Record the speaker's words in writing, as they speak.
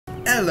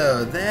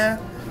Hello there.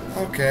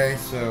 Okay,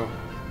 so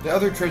the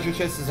other treasure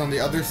chest is on the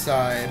other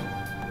side,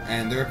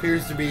 and there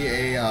appears to be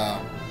a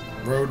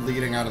road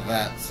leading out of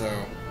that, so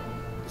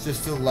it's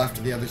just to the left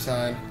of the other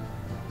side.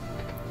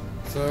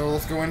 So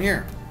let's go in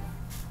here.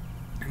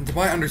 And to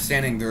my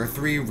understanding, there are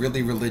 3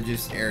 really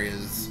religious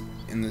areas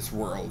in this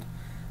world.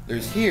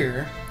 There's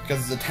here,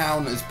 because the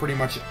town is pretty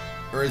much,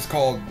 or is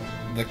called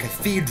the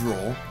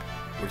Cathedral,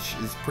 which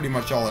is pretty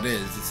much all it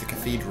is. It's a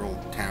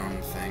cathedral town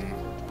thing.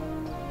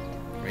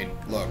 I mean,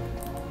 look.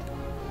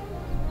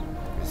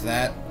 There's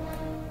that,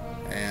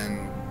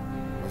 and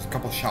there's a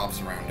couple shops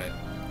around it,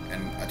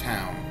 and a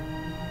town.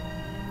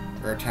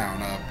 Or a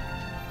town,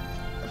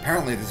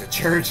 apparently there's a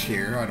church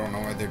here. I don't know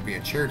why there'd be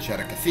a church at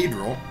a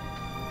cathedral.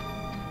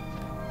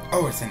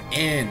 Oh, it's an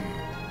inn.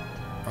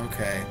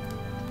 Okay.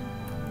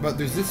 But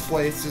there's this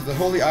place, there's the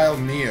Holy Isle of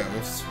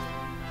Neos.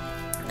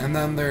 And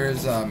then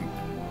there's,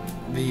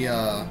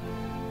 the,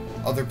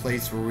 other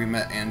place where we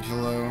met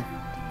Angelo.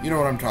 You know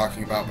what I'm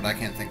talking about, but I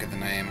can't think of the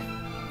name.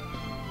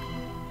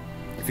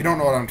 If you don't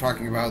know what I'm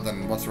talking about,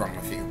 then what's wrong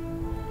with you?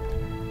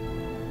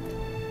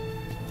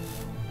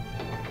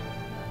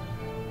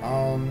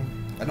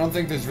 I don't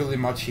think there's really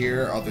much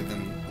here other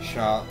than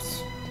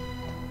shops.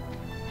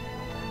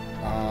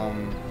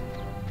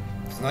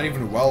 It's not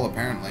even a well,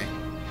 apparently.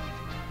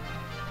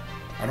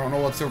 I don't know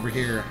what's over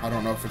here. I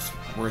don't know if it's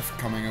worth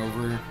coming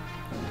over.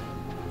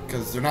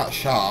 Because they're not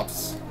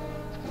shops.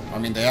 I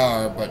mean, they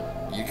are,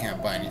 but you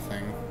can't buy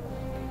anything.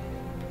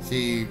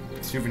 See,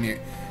 souvenir.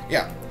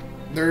 Yeah,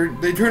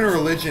 they turn a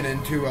religion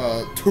into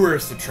a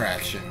tourist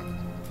attraction.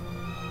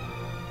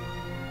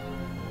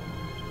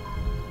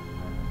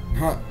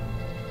 Huh.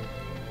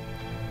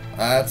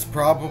 That's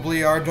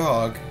probably our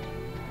dog.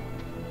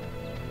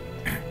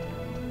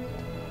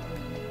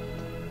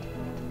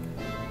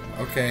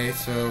 Okay,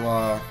 so,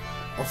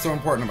 what's so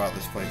important about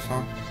this place,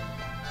 huh?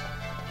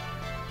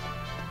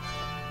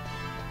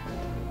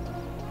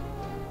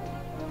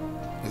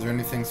 Is there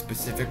anything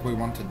specific we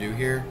want to do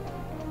here?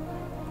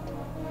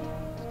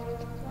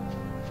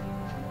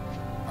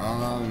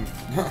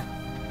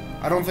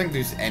 I don't think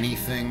there's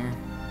anything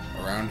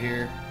around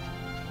here.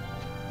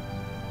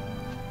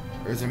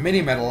 There's a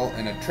mini-medal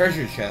and a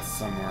treasure chest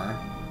somewhere,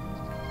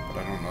 but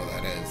I don't know what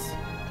that is.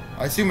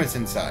 I assume it's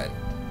inside.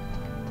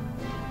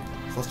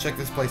 So let's check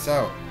this place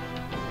out.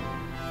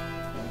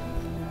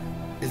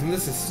 Isn't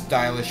this a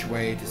stylish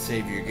way to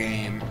save your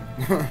game?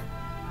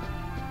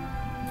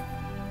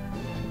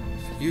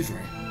 Excuse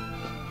me.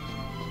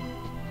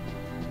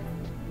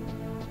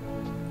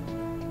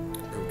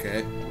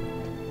 Okay.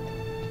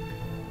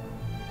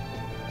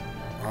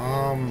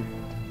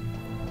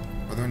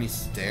 Are there any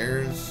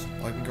stairs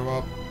I can go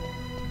up?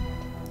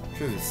 I'm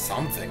sure there's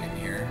something in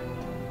here.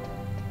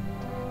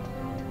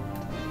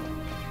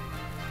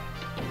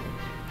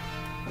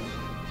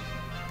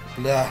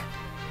 Blah.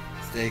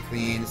 Stay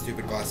clean,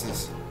 stupid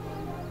glasses.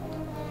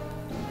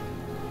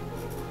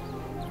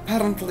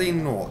 Apparently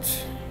not.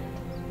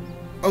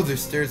 Oh,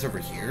 there's stairs over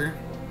here?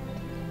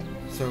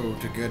 So,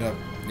 to get up...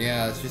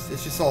 Yeah,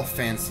 it's just all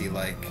fancy,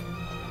 like...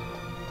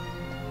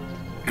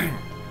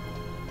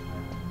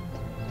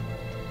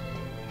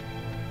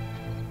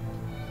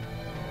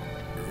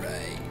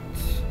 Right.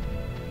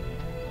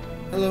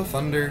 Hello,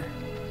 Thunder.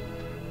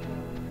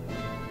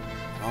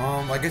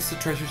 I guess the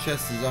treasure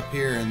chest is up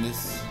here in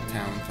this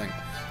town thing.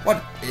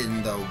 What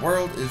in the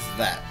world is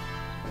that?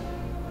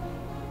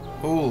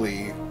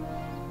 Holy...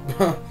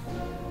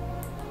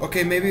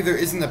 Okay, maybe there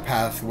isn't a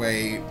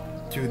pathway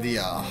to the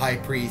High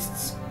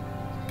Priest's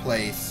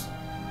place.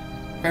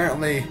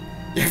 Apparently,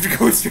 you have to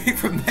go straight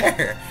from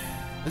there.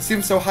 It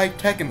seems so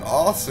high-tech and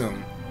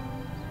awesome.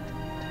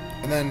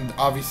 And then,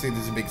 obviously,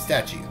 there's a big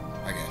statue,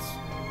 I guess.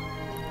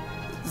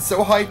 It's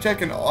so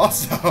high-tech and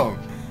awesome.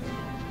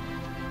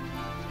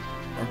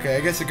 Okay,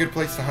 I guess a good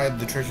place to hide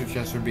the treasure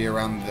chest would be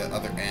around the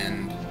other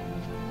end.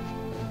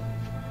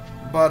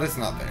 But it's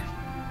not there.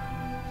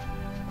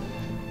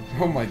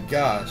 Oh my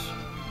gosh.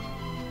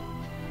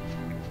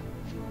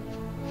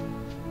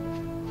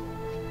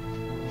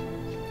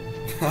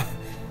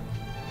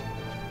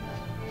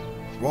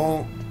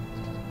 Well,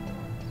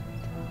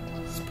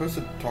 I'm supposed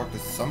to talk to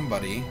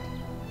somebody.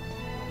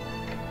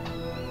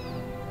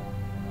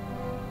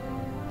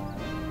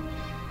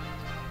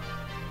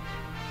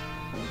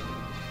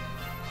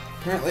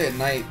 Apparently at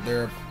night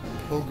there are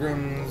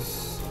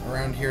pilgrims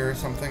around here or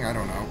something, I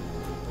don't know.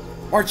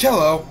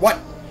 Marcello, what?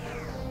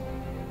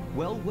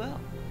 Well,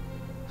 well.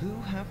 Who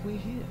have we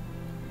here?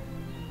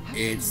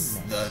 It's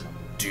the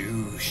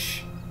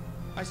douche.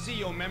 I see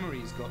your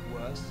memory's got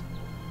worse.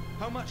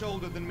 How much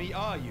older than me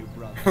are you,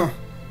 brother?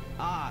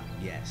 Ah,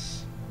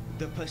 yes.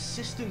 The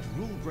persistent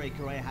rule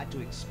breaker I had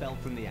to expel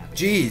from the abbey.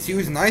 Jeez, he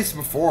was nice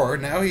before,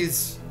 now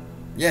he's...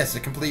 Yes, a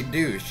complete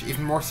douche,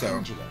 even more so.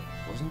 Angelo,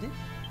 wasn't it?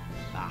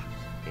 Ah,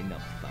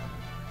 enough fun.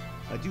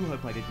 I do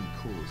hope I didn't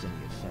cause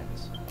any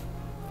offense.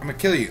 I'm gonna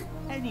kill you.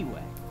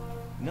 Anyway,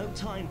 no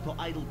time for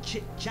idle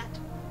chit-chat.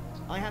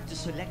 I have to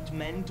select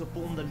men to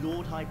form the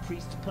Lord High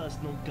Priest's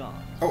personal guard.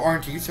 Oh,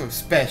 aren't you so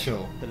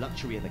special? The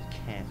luxury of a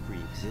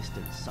carefree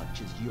existence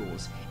such as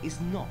yours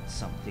is not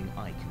something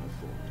I can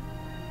afford.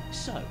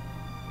 So,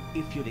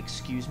 if you'll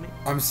excuse me...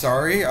 I'm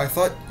sorry, I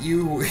thought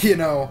you,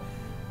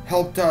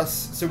 helped us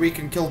so we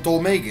can kill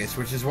Dolmagus,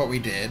 which is what we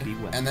did,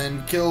 and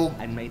then kill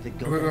and may the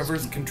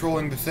whoever's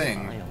controlling the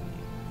thing,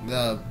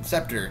 the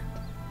scepter.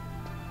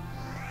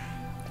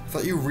 I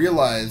thought you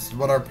realized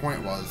what our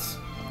point was.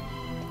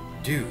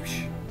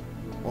 Douche.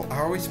 Well,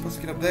 how are we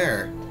supposed to get up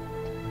there?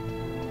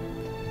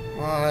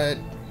 What?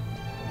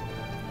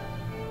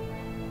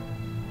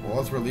 Well,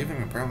 as we're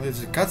leaving, apparently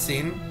there's a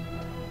cutscene.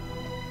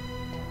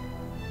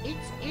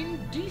 It's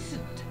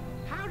indecent.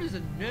 How does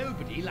a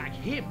nobody like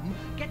him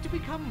get to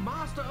become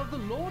master of the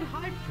Lord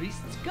High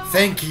Priest's guard?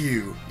 Thank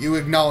you. You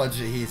acknowledge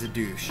that he's a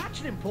douche.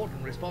 Such an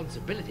important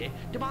responsibility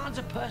demands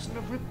a person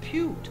of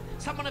repute,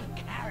 someone of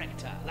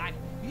character, like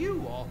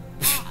you or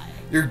I.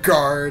 Your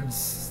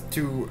guards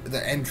to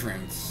the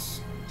entrance.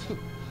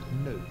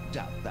 No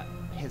doubt that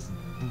peasant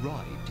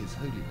bribed His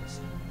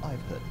Holiness.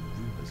 I've heard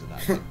rumors about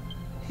him.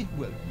 He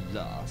won't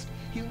last.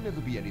 He'll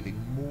never be anything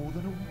more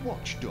than a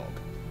watchdog.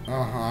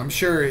 I'm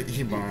sure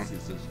he won't.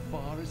 This is as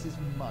far as his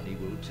money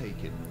will take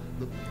him.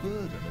 The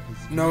burden of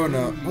his... No.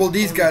 Well,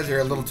 these guys are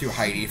a little too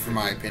heighty, for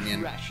my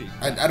opinion.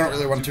 I don't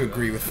really want to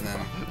agree with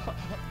them.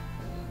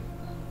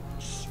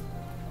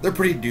 They're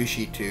pretty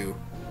douchey, too.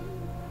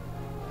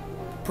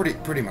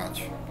 Pretty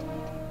much.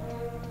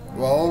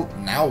 Well,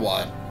 now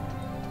what?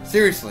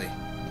 Seriously,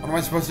 what am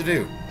I supposed to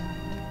do?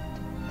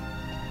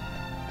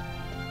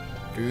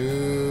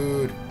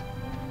 Dude.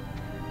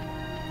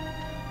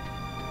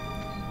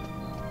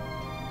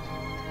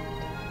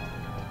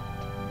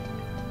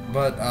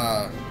 But,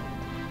 I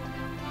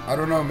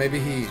don't know,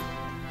 maybe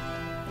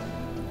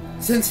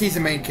since he's a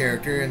main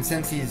character, and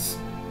since he's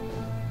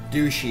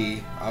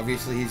douchey,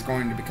 obviously he's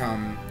going to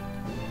become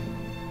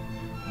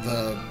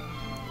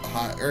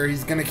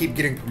he's gonna keep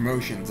getting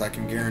promotions, I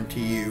can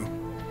guarantee you.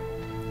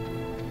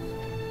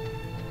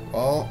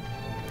 Well,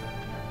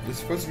 there's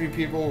supposed to be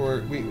people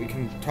where we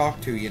can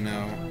talk to,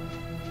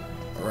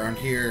 around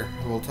here,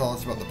 who will tell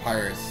us about the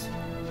pirates.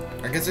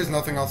 I guess there's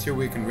nothing else here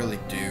we can really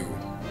do.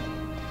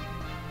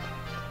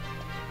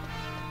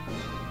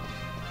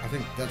 I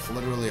think that's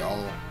literally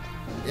all.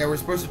 Yeah, we're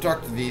supposed to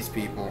talk to these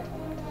people.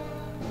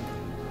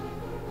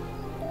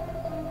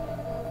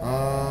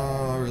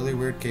 Really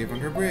weird cave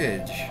under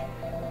bridge.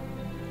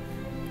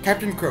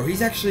 Captain Crow,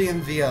 he's actually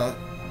in the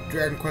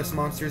Dragon Quest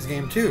Monsters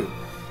game too.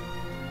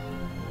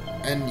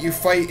 And you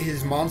fight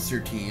his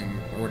monster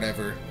team, or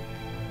whatever.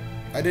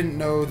 I didn't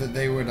know that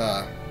they would,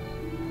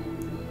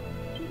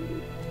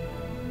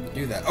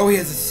 do that. Oh, he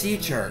has a sea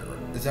chart.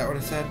 Is that what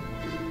it said?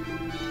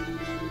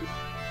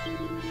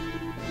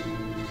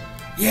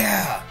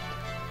 Yeah!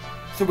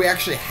 So we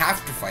actually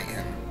have to fight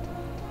him.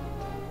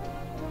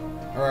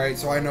 Alright,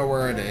 so I know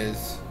where it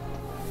is.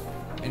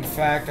 In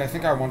fact, I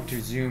think I want to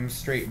zoom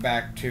straight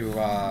back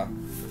to,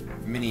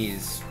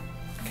 Minnie's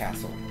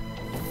castle.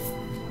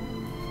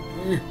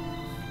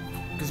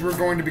 Because we're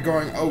going to be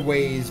going a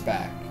ways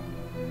back.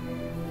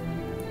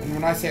 And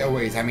when I say a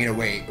ways, I mean a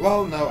way.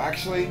 Well, no,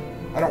 actually,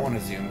 I don't want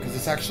to zoom, because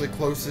it's actually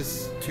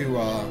closest to,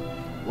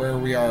 where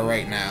we are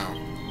right now.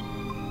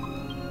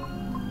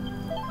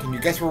 Can you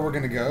guess where we're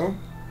going to go?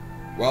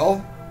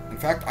 Well, in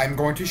fact, I'm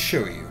going to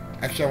show you.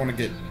 Actually, I want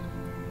to get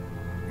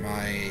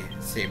my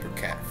saber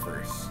cat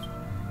first.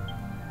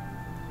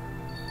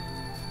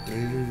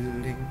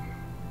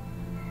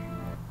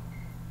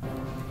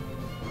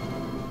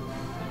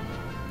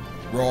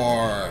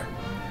 Roar.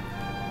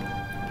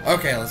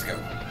 Okay, let's go.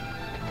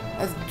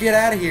 Let's get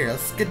out of here.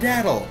 Let's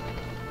skedaddle.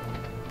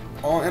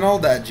 And all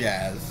that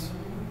jazz.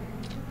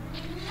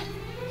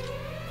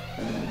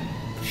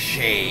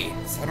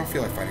 Shades. I don't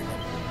feel like fighting them.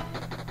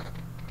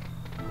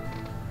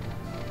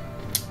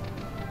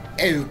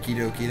 Okie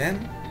dokie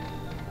then.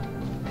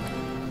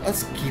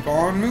 Let's keep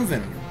on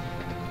moving.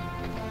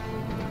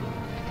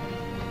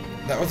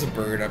 That was a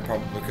bird I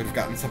probably could have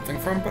gotten something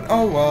from, but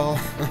oh well.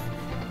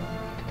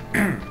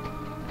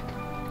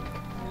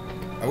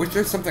 I wish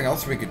there's something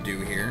else we could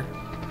do here.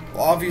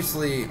 Well,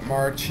 obviously,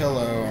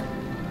 Marcello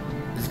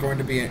is going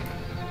to be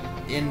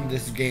in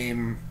this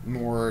game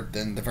more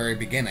than the very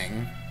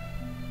beginning.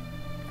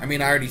 I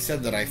mean, I already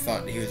said that I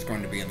thought he was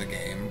going to be in the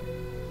game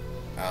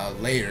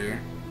later,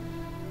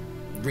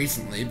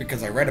 recently,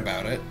 because I read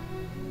about it.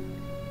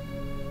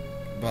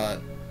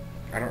 But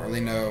I don't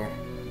really know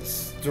the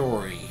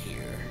story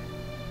here.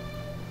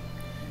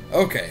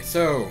 Okay,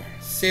 so,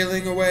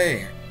 sailing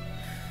away.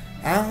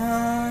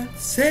 I'm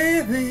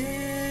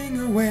sailing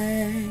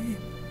away.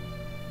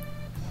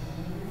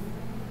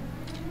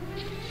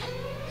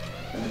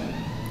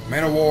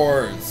 Man of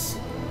Wars.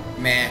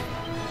 Meh.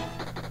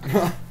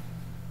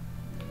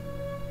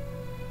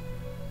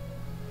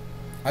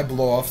 I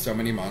blow off so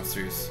many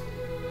monsters.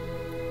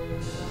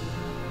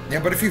 Yeah,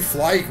 but if you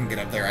fly, you can get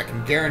up there, I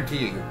can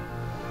guarantee you.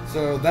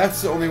 So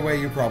that's the only way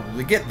you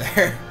probably get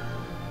there.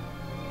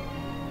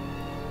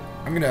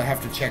 I'm gonna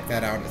have to check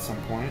that out at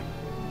some point.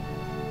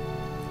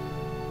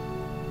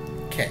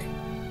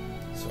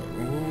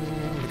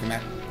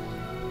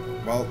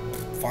 well,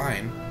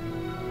 fine.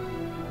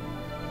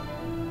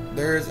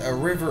 There's a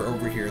river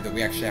over here that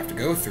we actually have to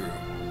go through,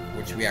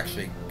 which we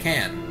actually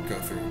can go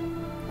through.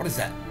 What is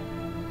that?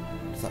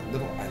 It's that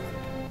little island.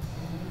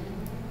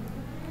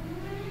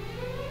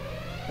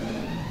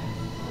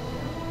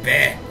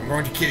 Bah! I'm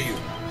going to kill you.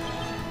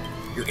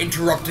 You're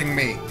interrupting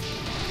me.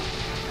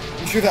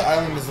 I'm sure that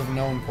island is of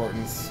no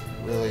importance,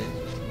 really.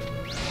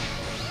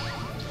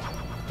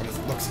 But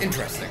it looks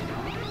interesting.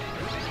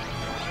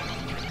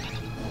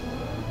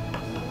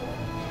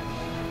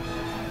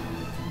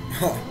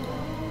 Huh.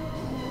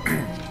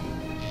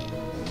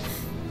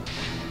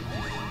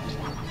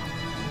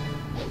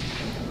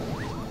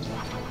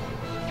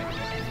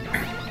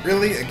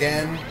 Really?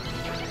 Again?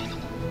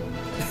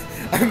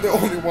 I'm the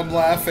only one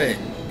laughing.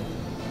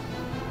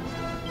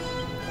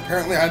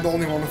 Apparently I'm the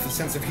only one with a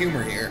sense of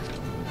humor here.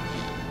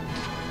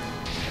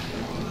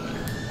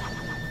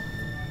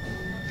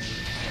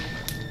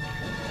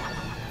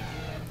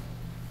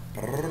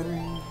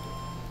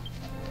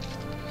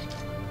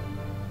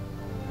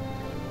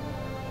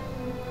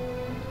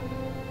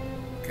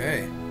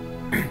 Okay.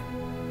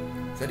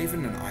 Is that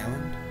even an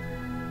island?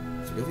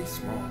 It's really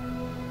small.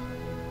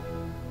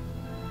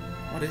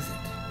 What is it?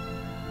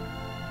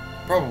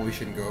 Probably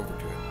shouldn't go over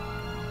to it.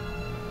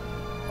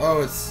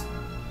 Oh, it's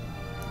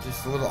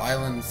just a little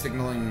island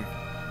signaling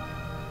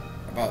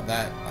about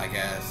that, I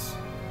guess.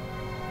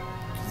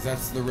 Because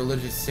that's the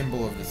religious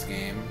symbol of this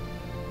game.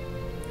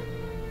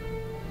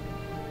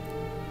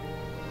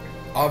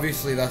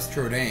 Obviously, that's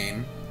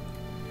Trodain.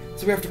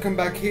 So we have to come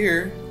back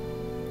here,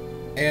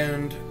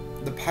 and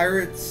the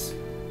pirates'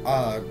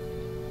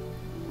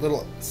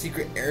 little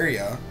secret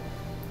area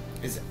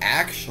is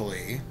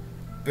actually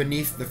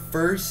beneath the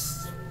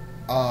first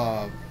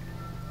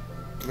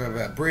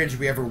bridge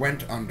we ever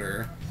went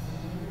under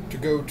to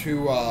go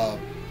to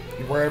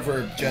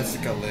wherever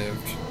Jessica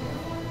lived.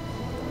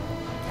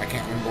 I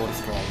can't remember what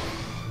it's called.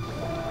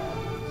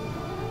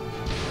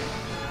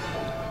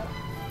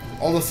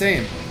 All the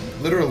same,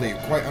 literally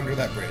quite under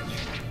that bridge.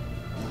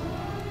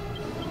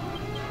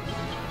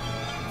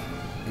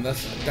 And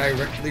that's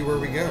directly where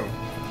we go.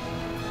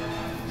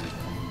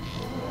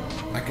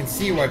 I can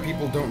see why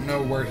people don't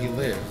know where he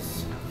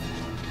lives.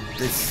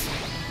 This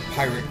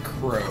pirate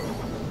crow.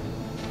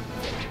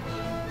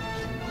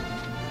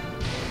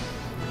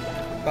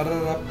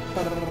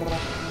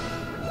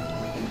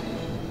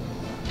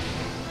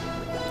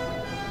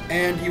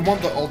 And you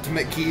want the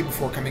ultimate key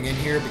before coming in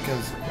here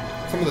because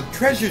some of the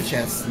treasure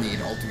chests need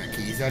ultimate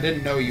keys. I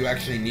didn't know you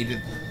actually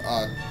needed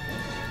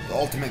the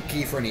ultimate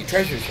key for any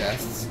treasure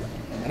chests.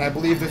 And I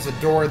believe there's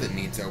a door that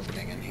needs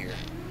opening in here.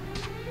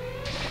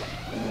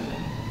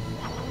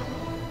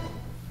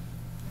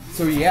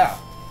 So yeah.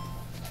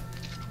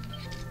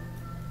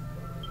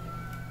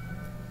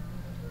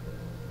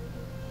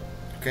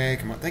 Okay,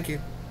 come on, thank you.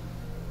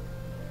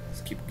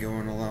 Let's keep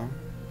going along.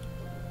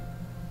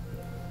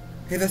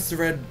 Hey, that's the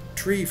red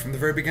tree from the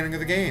very beginning of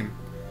the game.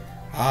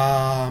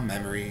 Ah,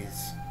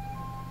 memories.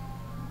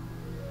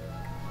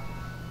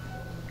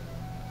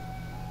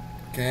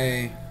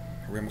 Okay,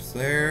 are we almost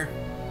there?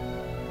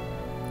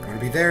 Gonna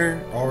be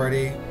there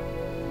already.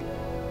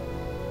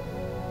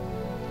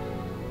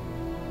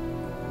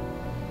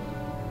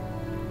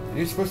 And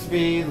you're supposed to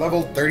be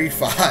level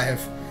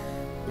 35.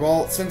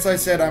 Well, since I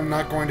said I'm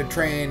not going to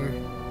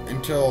train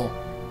until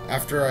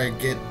after I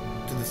get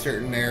to the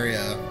certain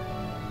area,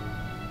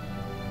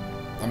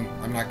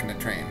 I'm not going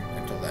to train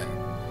until then.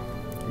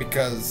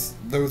 Because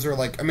those are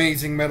like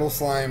amazing metal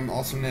slime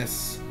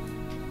awesomeness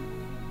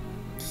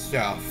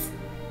stuff.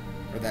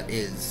 Or that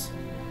is.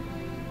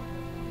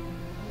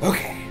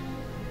 Okay.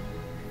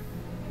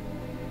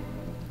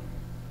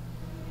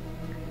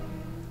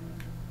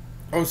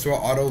 Oh, so it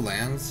auto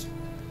lands?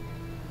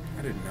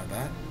 I didn't know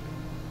that.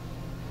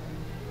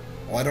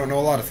 Well, I don't know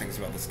a lot of things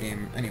about this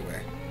game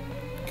anyway.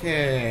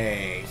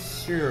 Okay,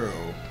 so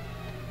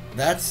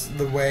that's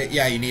the way.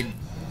 Yeah, you need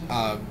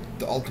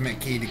the ultimate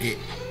key to get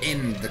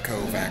in the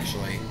cove,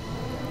 actually.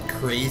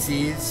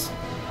 Crazies.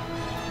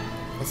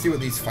 Let's see what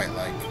these fight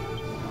like.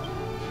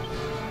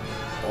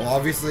 Well,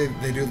 obviously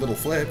they do little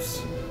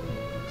flips.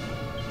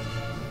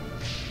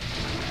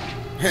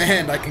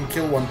 And I can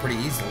kill one pretty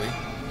easily.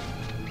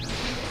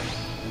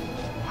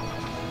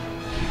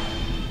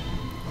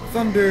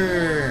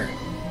 Thunder!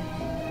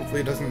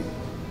 Hopefully it doesn't,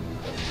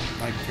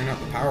 like, turn out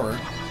the power.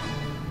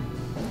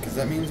 Because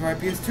that means my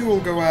PS2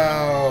 will go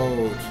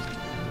out.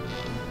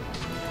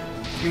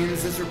 Which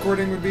means this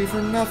recording would be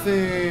for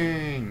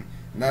nothing.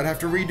 And I'd have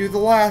to redo the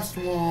last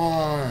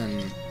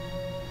one.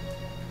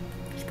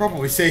 Should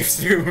probably save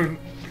soon.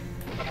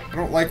 I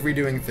don't like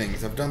redoing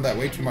things. I've done that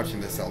way too much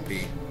in this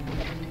LP.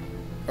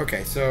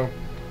 Okay, so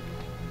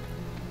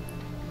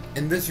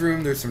in this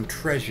room there's some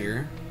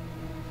treasure.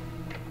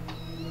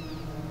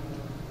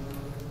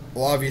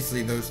 Well,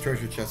 obviously those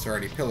treasure chests are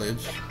already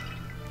pillaged.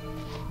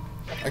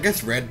 I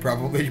guess Red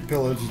probably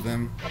pillaged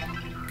them.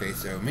 Okay,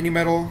 so mini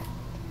metal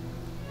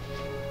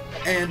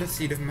and a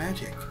seed of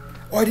magic.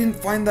 Oh, I didn't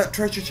find that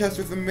treasure chest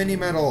with the mini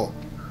metal.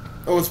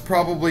 Oh, it's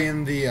probably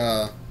in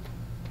the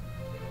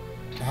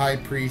high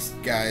priest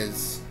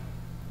guy's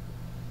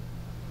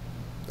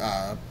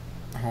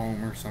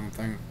home or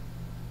something.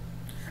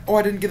 Oh,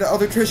 I didn't get the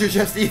other treasure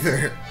chest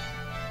either.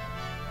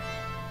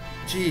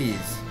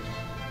 Jeez.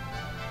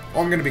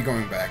 Well, I'm gonna be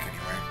going back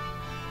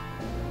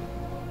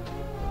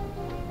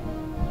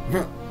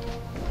anyway.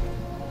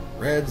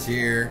 Red's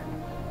here.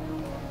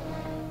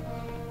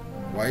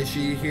 Why is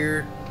she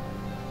here?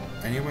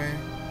 Anyway.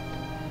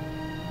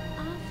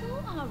 I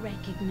thought I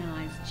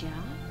recognised ya.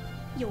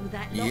 You're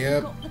that lot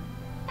Yep. who got the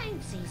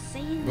fancy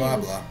seeing Blah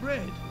those- blah.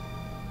 Red,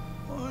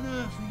 what on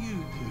earth are you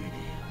doing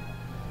here?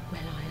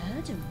 Well, I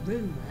heard a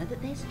rumour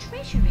that there's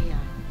treasure here.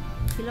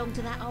 Belonged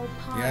to that old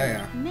pirate.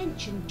 Yeah.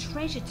 Mentioned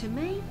treasure to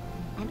me,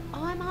 and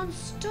I'm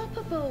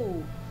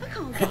unstoppable. I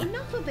can't get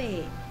enough of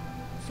it.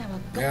 So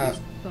I've got Yeah. this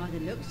by the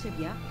looks of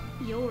ya.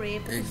 You're here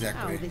for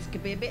Exactly. Oh, this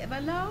could be a bit of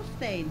a laugh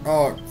then.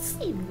 Oh,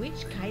 In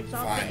which case,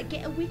 I'd Fine. better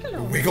get a wiggle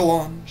on. wiggle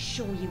on.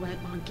 Sure you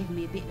won't mind giving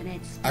me a bit of an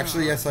head start.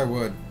 Actually, yes, I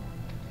would.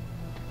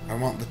 I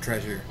want the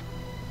treasure.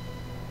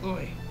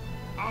 Oi,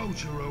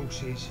 hold your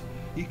horses.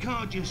 You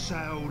can't just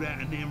say all that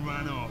and then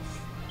run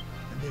off.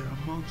 And there are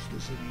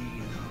monsters in here,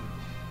 you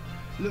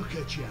know. Look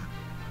at you,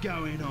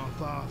 going off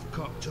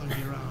half-cocked on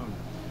your own.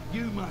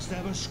 You must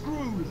have a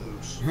screw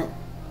loose.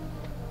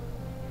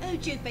 Who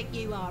do you think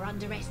you are,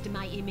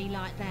 underestimating me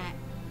like that?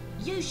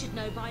 You should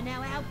know by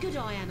now how good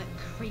I am at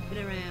creeping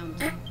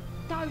around.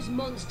 Those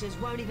monsters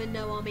won't even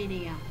know I'm in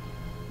here.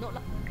 Not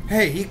like...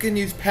 Hey, he can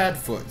use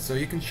Padfoot, so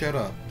you can shut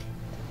up.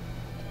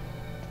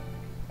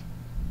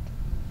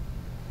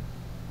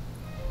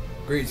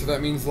 Great, so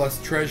that means less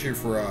treasure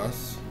for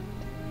us.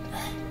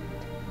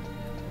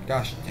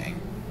 Gosh dang.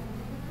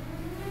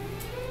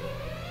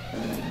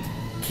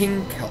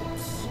 King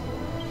Kelps.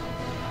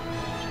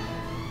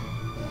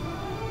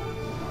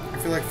 I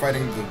feel like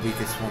fighting the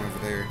weakest one over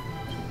there.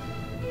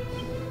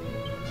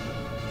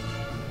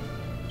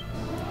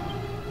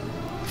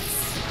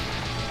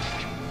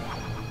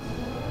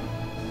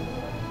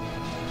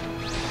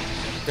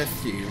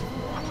 Death to you.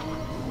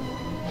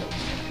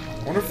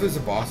 I wonder if there's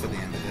a boss at the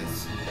end of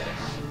this.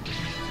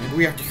 Maybe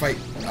we have to fight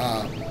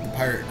the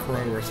Pirate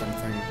Crow or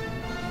something.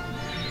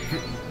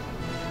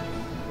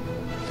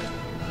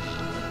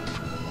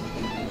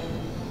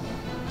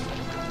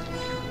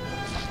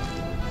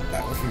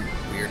 That wasn't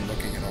weird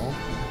looking at all.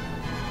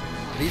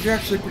 These are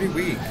actually pretty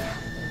weak.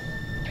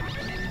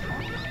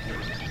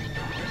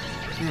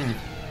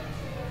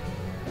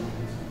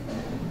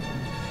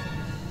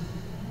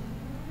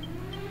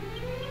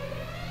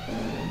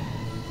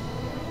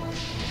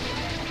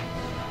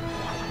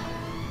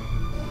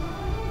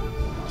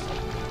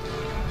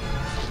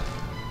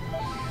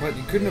 But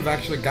you couldn't have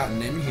actually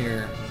gotten in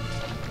here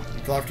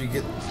until after you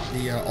get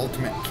the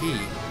ultimate key.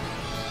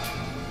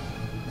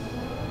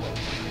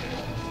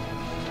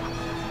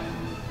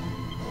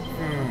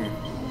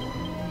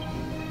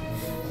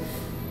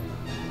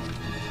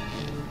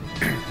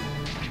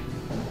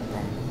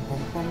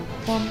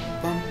 Bum, bum,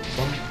 bum,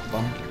 bum,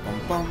 bum, bum,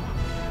 bum.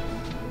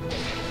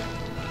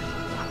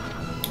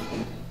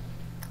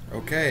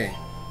 Okay.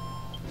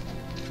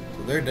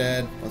 So they're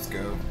dead. Let's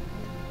go.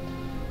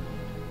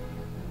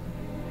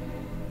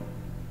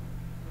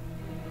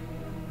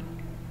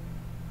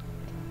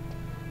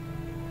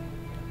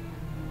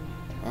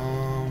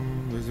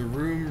 There's a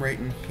room right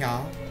in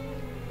here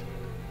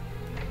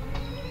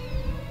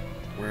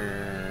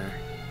where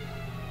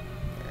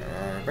there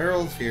are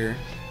barrels here.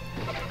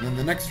 And then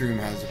the next room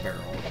has a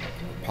barrel,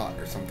 or pot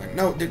or something.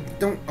 No,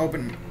 don't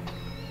open.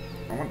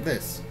 I want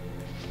this.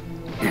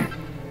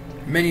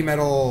 Mini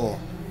metal.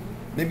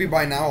 Maybe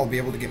by now I'll be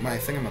able to get my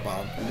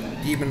thingamabob.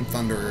 Demon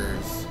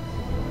Thunderers.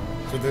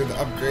 So they're the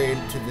upgrade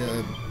to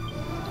the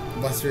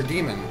Lesser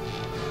Demon.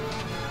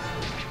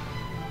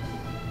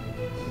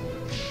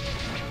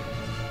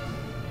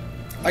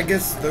 I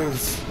guess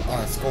those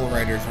Skull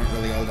Riders aren't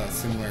really all that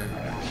similar.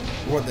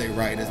 What they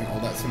ride isn't all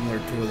that similar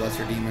to a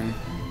Lesser Demon.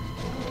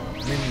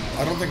 I mean,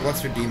 I don't think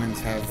Lesser Demons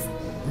have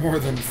more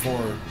than 4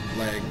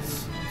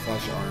 legs /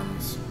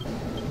 arms.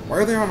 Why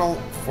are they on all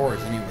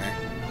 4s anyway?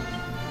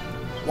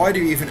 Why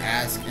do you even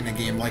ask in a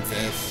game like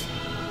this?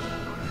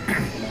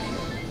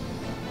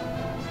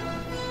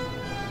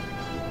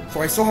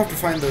 So I still have to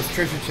find those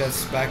treasure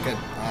chests back at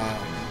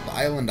the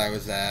island I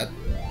was at.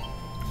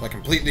 So I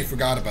completely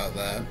forgot about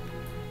that.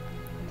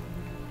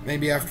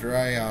 Maybe after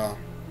I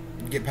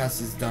get past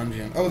this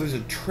dungeon. Oh, there's a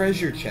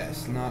treasure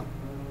chest, not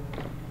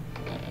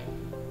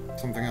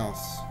something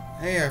else.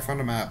 Hey, I found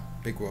a map.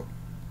 Big whoop.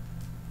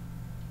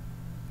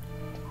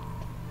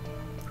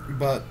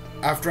 But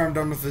after I'm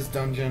done with this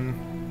dungeon,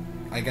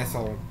 I guess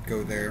I'll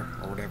go there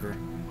or whatever.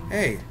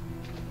 Hey,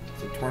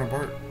 it's a torn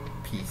apart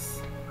piece.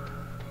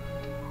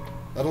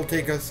 That'll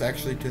take us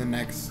actually to the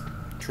next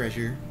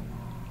treasure.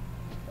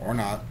 Or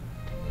not.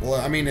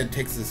 Well, I mean, it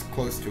takes us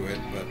close to it,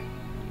 but...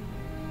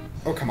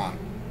 Oh, come on.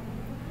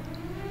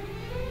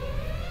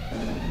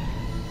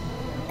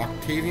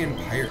 Octavian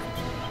Pirate.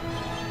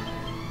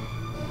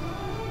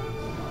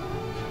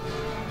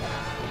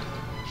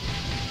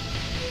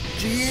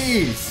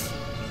 Jeez!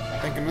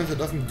 Thank goodness it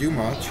doesn't do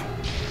much.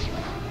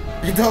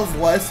 It does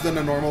less than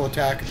a normal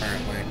attack,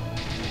 apparently.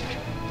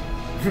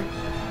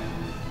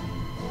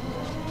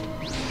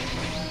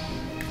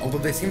 Although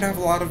they seem to have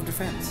a lot of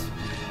defense.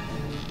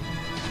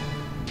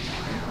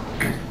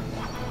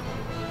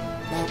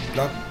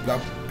 Blah,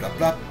 blah, blah, blah,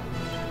 blah.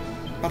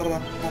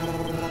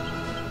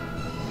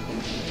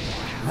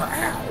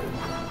 Wow.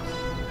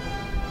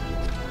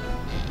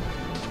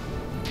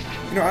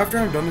 You know, after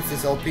I'm done with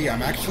this LP,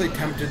 I'm actually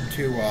tempted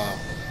to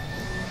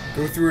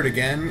go through it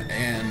again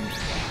and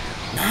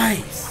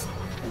nice,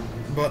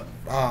 but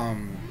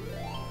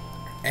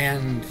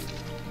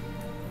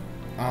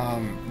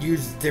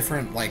use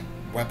different like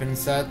weapon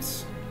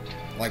sets,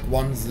 like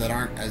ones that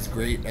aren't as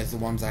great as the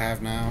ones I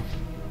have now.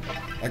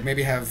 Like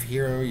maybe have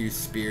hero use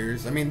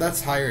spears. I mean,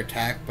 that's higher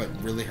attack, but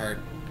really hard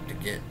to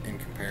get in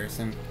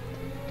comparison.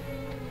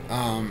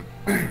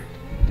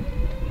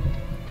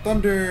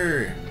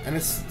 Thunder! And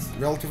it's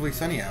relatively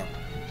sunny out.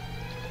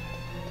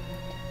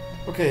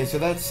 Okay, so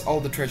that's all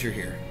the treasure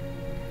here.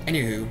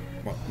 Anywho,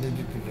 well, I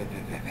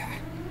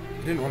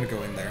didn't want to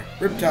go in there.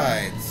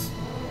 Riptides!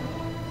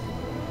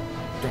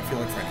 Don't feel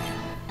like fighting you.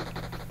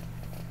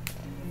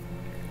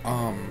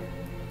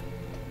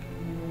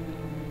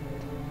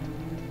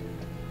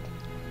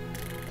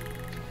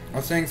 I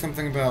was saying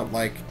something about,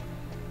 like,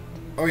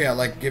 oh yeah,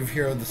 like, give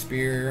Hero the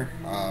spear,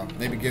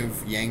 maybe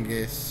give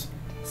Yangus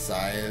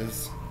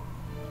Size.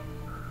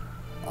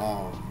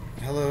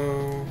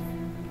 Hello,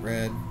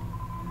 Red.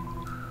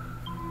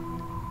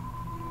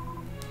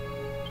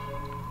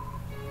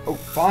 Oh,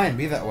 fine,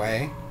 be that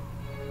way.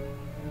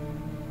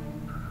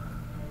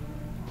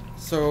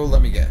 So,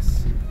 let me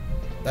guess.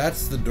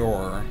 That's the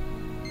door.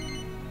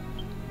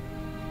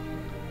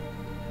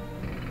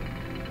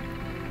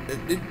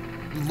 It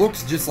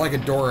looks just like a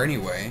door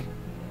anyway.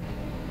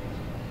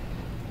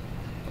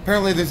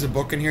 Apparently there's a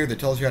book in here that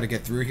tells you how to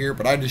get through here,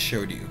 but I just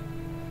showed you.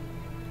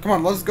 Come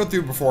on, let's go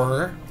through before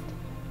her.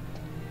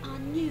 I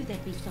knew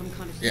there'd be some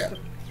kind of... Yeah.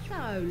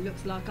 So,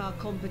 looks like our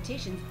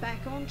competition's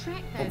back on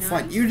track then, Oh,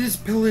 fine. You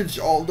just pillaged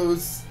all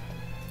those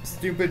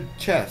stupid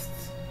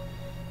chests.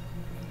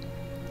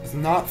 It's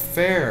not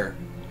fair.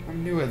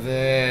 I'm new at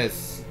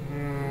this.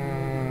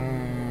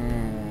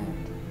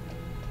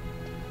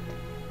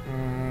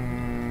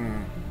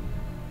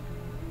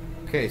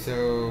 Okay,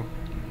 so...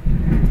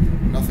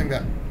 Nothing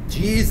that...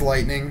 Jeez,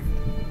 lightning.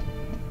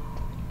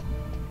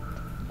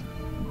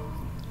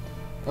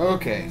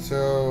 Okay,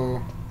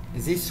 so...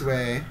 Is this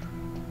way?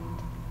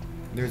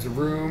 There's a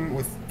room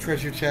with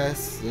treasure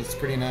chests. That's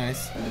pretty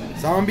nice.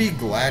 Zombie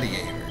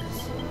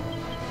gladiators.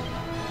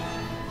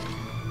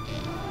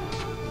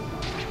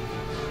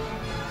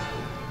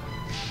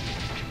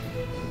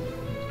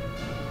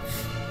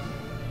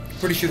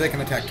 Pretty sure they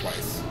can attack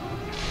twice.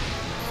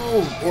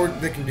 Oh, or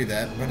they can do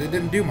that, but it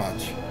didn't do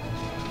much.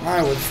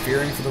 I was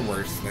fearing for the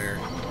worst there.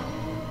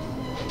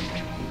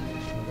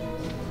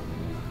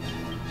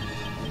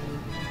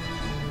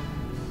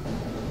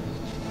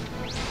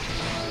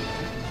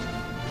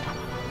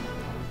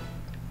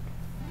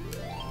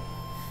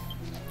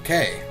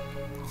 Okay,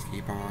 let's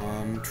keep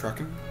on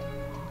trucking.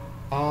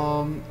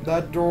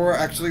 That door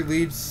actually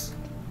leads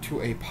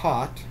to a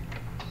pot.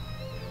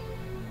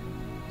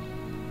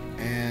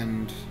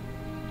 And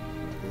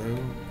hello.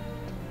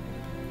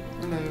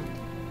 Hello.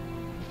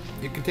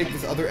 You can take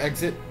this other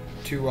exit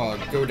to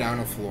go down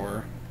a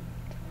floor.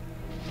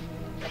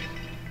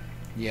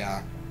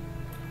 Yeah.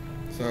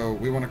 So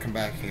we want to come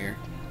back here.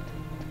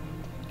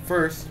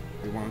 First,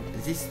 we want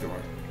this door.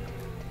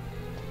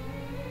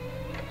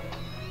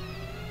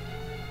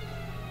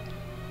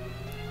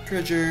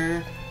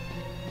 Treasure.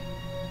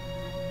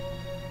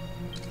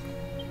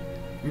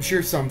 I'm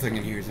sure something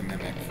in here is a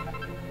mimic.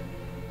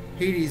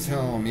 Hades'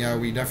 helm. Yeah,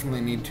 we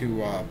definitely need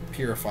to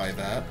purify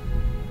that.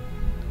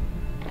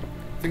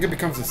 I think it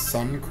becomes a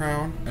sun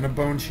crown and a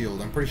bone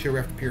shield. I'm pretty sure we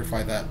have to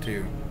purify that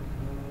too.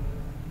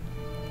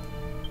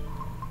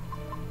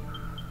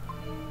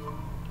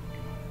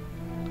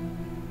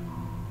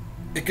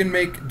 It can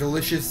make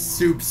delicious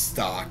soup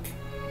stock.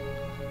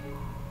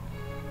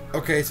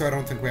 Okay, so I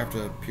don't think we have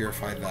to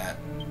purify that.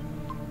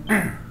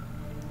 At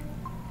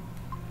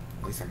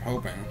least I'm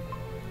hoping.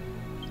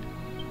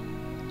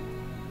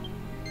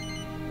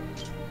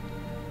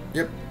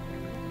 Yep.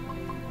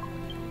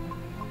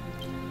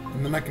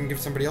 And then I can give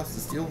somebody else the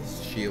steel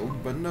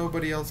shield, but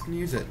nobody else can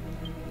use it.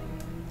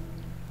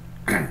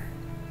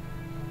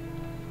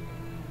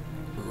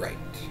 Right.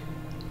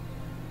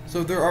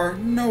 So there are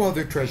no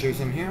other treasures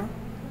in here.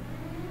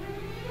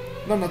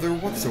 None other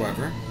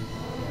whatsoever.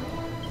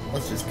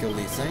 Let's just kill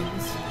these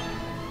things.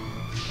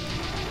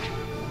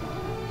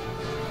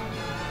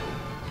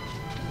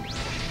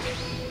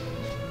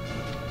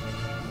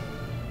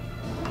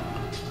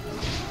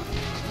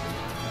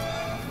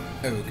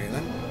 Okay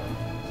then.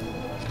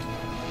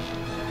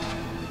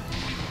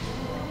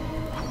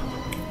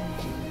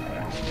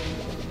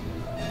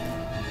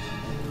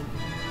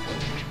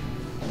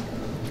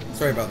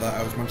 Sorry about that,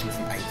 I was munching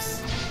some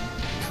ice.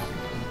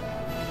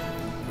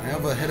 I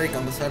have a headache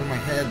on the side of my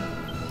head.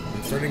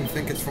 I'm starting to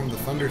think it's from the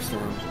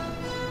thunderstorm.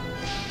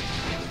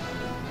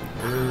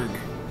 Erg.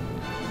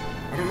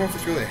 I don't know if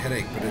it's really a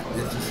headache, but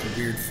it's just a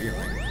weird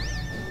feeling.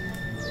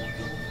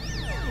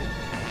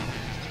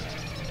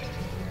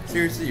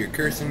 Seriously, you're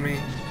cursing me?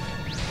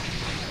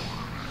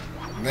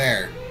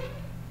 There.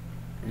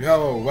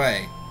 Go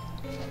away.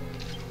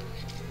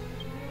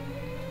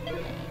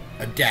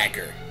 A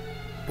dagger.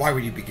 Why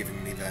would you be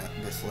giving me that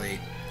this late?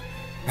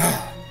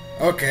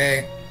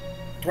 Okay.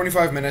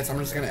 25 minutes. I'm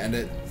just gonna end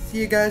it. See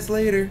you guys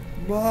later.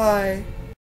 Bye.